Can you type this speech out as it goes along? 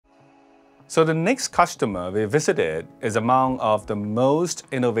So the next customer we visited is among of the most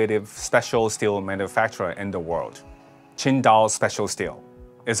innovative special steel manufacturer in the world. Qingdao Special Steel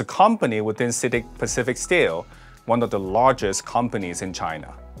is a company within CITIC Pacific Steel, one of the largest companies in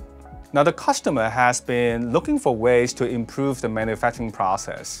China. Now the customer has been looking for ways to improve the manufacturing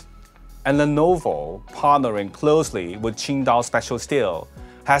process. And Lenovo, partnering closely with Qingdao Special Steel,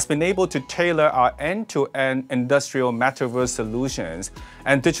 has been able to tailor our end-to-end industrial metaverse solutions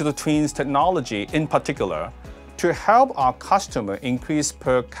and digital twins technology in particular to help our customer increase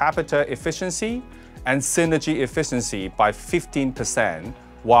per capita efficiency and synergy efficiency by 15%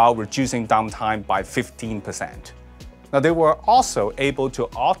 while reducing downtime by 15%. Now, they were also able to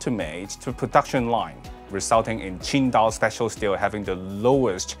automate the production line, resulting in Qingdao Special Steel having the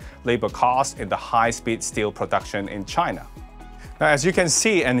lowest labor cost in the high-speed steel production in China. Now, as you can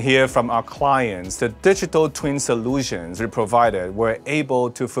see and hear from our clients, the digital twin solutions we provided were able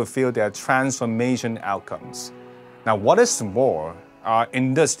to fulfill their transformation outcomes. Now, what is more, our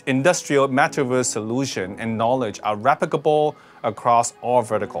industrial metaverse solution and knowledge are replicable across all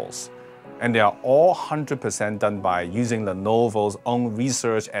verticals. And they are all 100% done by using Lenovo's own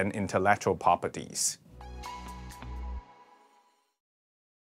research and intellectual properties.